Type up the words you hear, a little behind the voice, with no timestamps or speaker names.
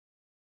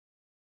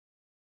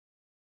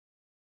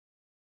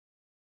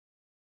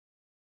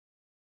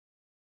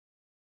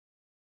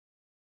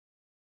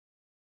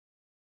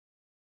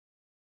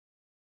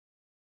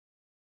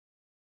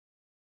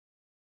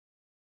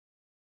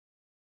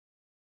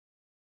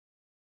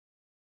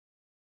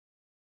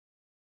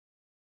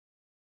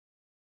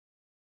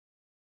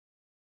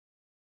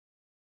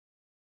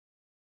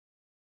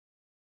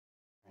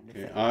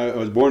Okay. I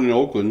was born in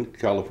Oakland,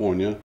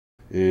 California,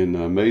 in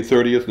May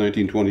 30th,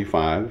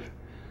 1925.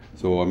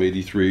 So I'm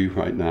 83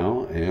 right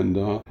now, and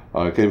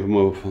I came from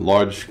a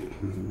large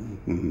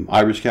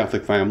Irish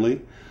Catholic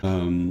family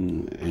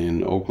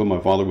in Oakland. My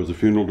father was a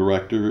funeral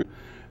director,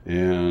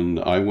 and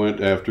I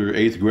went after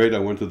 8th grade. I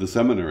went to the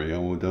seminary.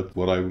 That's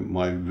what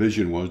my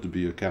vision was, to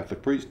be a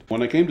Catholic priest.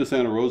 When I came to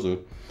Santa Rosa,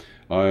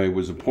 I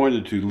was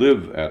appointed to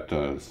live at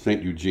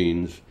St.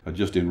 Eugene's,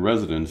 just in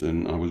residence,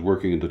 and I was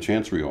working in the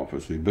chancery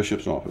office, the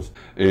bishop's office.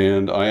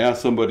 And I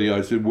asked somebody,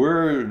 I said,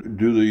 where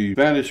do the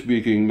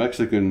Spanish-speaking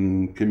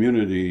Mexican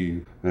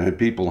community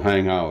people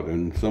hang out?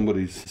 And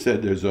somebody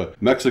said there's a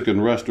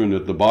Mexican restaurant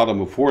at the bottom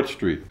of 4th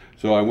Street.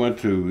 So I went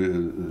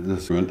to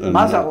this restaurant.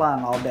 Mazatlan,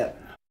 I'll bet.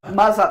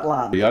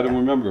 Mazatlan. I don't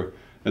remember.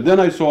 And then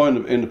I saw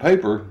in the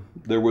paper,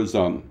 there was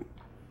a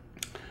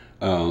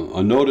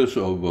notice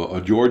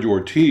of George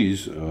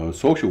Ortiz, a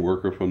social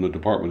worker from the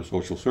Department of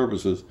Social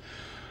Services,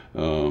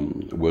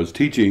 was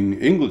teaching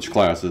English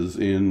classes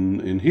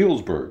in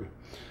Healdsburg.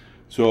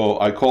 So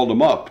I called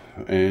him up,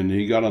 and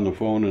he got on the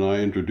phone, and I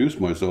introduced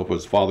myself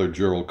as Father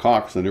Gerald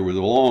Cox, and there was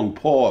a long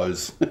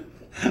pause.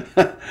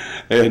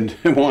 And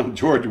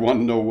George wanted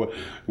to know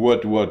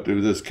what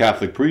this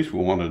Catholic priest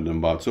wanted him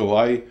about.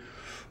 So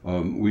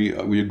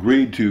we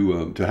agreed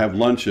to have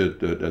lunch at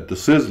the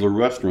Sizzler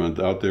restaurant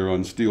out there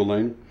on Steel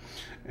Lane.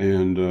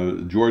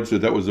 And George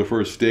said that was the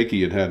first steak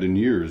he had had in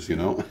years, you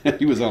know.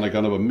 He was on a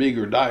kind of a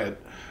meager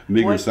diet,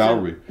 meager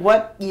salary.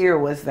 What year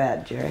was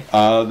that, Jerry?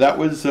 That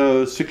was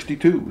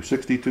 62,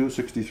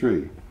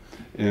 63.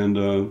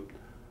 And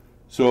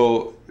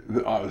so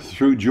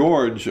through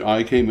George,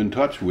 I came in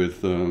touch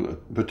with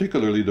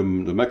particularly the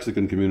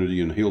Mexican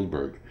community in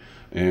Healdsburg.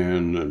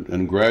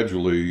 And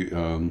gradually,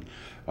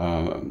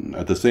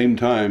 at the same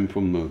time,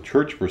 from the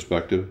church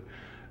perspective,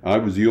 I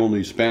was the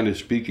only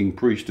Spanish-speaking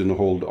priest in the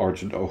whole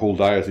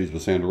diocese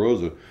of Santa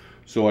Rosa,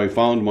 so I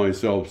found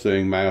myself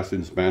saying Mass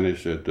in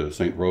Spanish at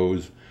St.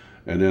 Rose,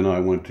 and then I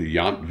went to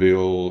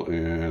Yountville,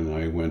 and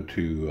I went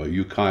to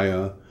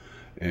Ukiah,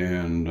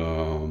 and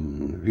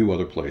a few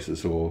other places.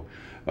 So,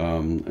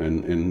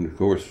 and of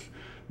course,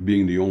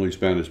 being the only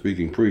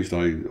Spanish-speaking priest,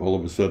 all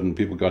of a sudden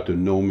people got to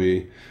know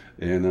me.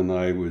 And then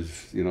I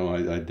was, you know,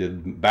 I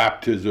did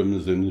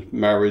baptisms and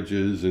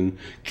marriages and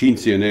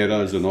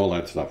quinceaneras and all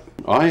that stuff.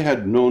 I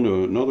had known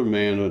another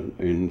man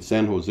in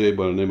San Jose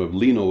by the name of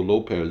Lino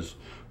Lopez,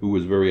 who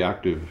was very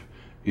active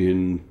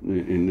in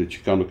the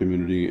Chicano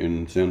community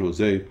in San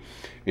Jose,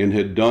 and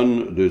had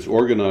done this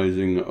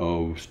organizing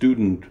of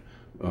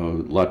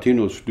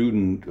Latino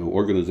student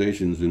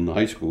organizations in the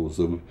high schools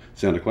of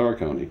Santa Clara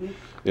County.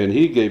 Mm-hmm. And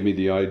he gave me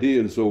the idea,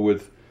 and so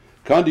with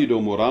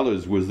Candido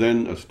Morales was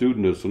then a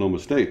student at Sonoma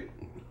State.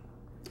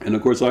 And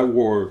of course I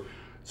wore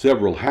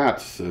several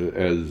hats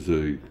as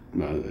the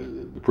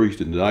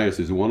priest in the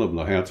diocese. One of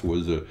the hats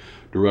was a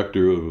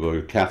director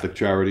of Catholic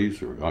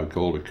Charities, or I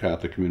called it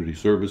Catholic Community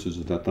Services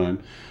at that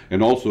time,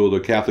 and also the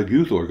Catholic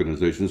Youth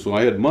Organization. So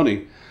I had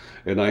money,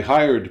 and I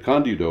hired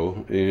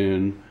Candido,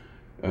 and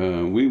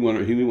he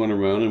went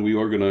around and we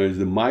organized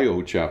the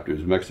Mayo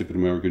chapters, Mexican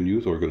American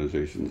youth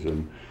organizations.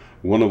 And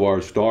one of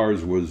our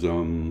stars was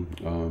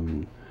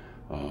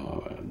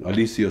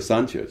Alicia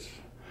Sanchez.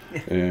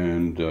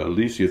 And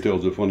Alicia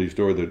tells a funny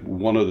story that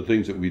one of the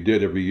things that we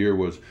did every year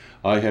was,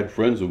 I had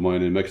friends of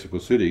mine in Mexico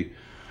City,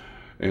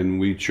 and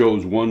we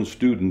chose one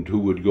student who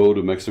would go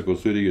to Mexico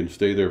City and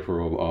stay there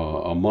for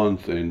a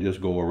month and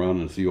just go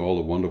around and see all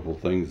the wonderful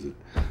things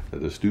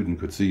that the student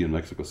could see in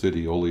Mexico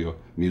City, all the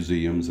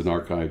museums and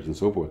archives and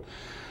so forth.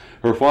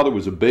 Her father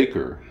was a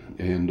baker,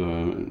 and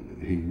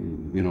he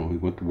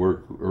went to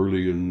work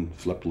early and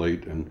slept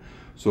late, and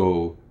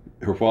so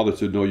her father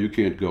said, no, you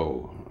can't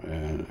go.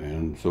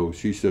 And so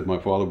she said, my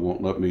father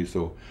won't let me.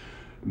 So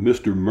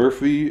Mr.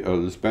 Murphy,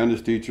 the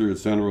Spanish teacher at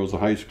Santa Rosa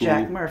High School.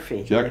 Jack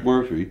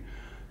Murphy.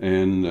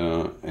 And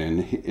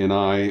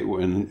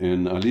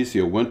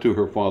Alicia went to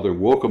her father,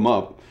 woke him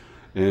up,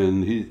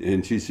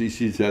 and she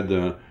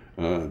said,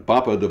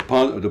 Papa,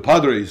 the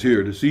Padre's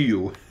here to see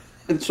you.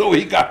 And so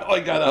I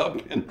got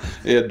up,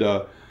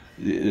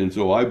 and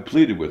so I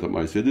pleaded with him.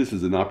 I said, this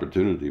is an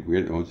opportunity.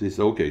 She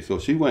said, okay. So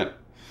she went.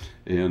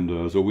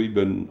 And so I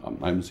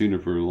haven't seen her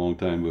for a long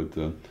time,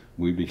 but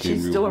we became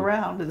She's still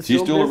around. She's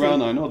still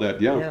around, I know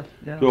that, yeah.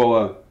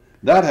 So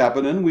that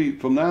happened, and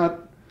from that,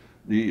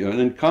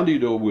 and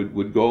Candido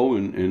would go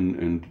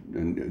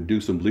and do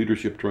some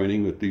leadership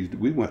training with these.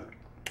 We went,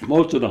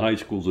 most of the high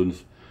schools in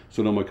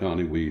Sonoma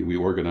County, we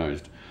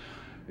organized.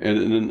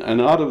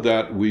 And out of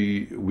that,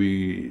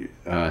 we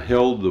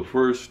held the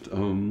first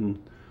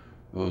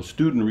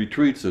student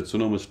retreats at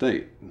Sonoma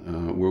State,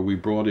 where we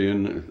brought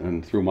in,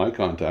 and through my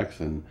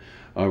contacts, and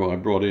I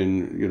brought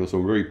in,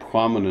 some very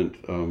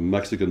prominent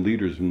Mexican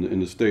leaders in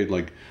the state,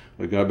 like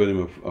a man by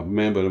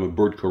the name of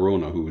Bert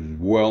Corona, who was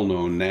well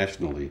known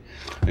nationally,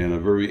 and a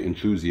very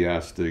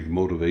enthusiastic,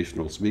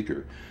 motivational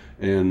speaker.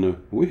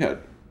 And we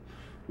had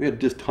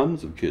just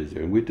tons of kids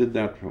there, and we did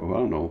that for, I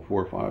don't know,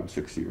 4, 5,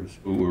 6 years.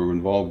 We were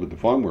involved with the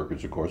farm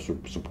workers, of course,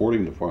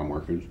 supporting the farm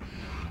workers.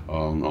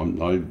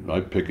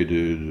 I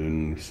picketed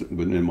and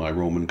in my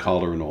Roman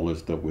collar and all this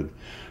stuff with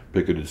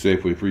picketed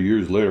Safeway. For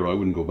years later, I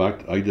wouldn't go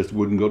back. I just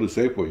wouldn't go to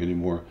Safeway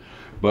anymore.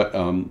 But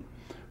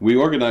we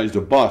organized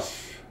a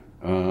bus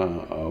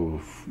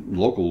of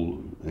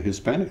local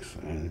Hispanics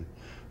and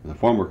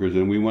farm workers,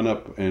 and we went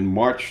up and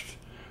marched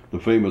the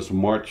famous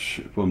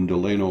march from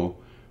Delano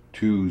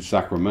to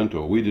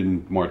Sacramento. We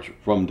didn't march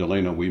from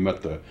Delano. We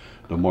met the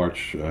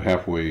march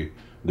halfway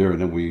there,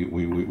 and then we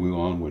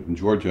onward. And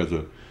George has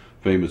a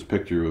famous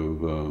picture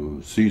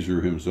of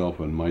Caesar himself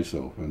and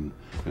myself and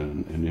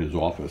in his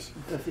office.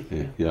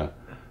 Yeah,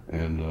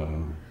 and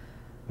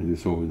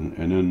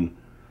then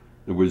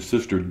there was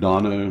Sister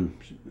Donna,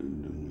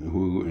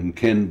 who and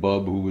Ken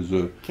Bubb, who was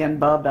a Ken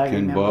Bubb.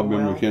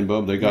 Remember Ken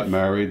Bubb? They got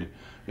married,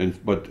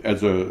 but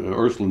as a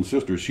Ursuline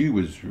sister, she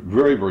was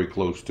very, very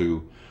close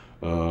to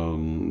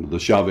the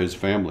Chavez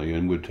family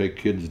and would take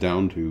kids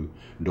down to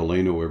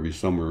Delano every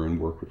summer and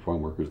work with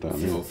farm workers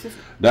down there.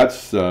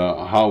 That's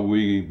how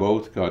we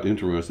both got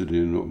interested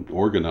in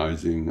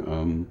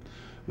organizing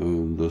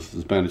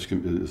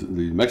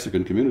the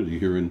Mexican community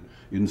here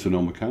in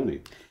Sonoma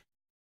County.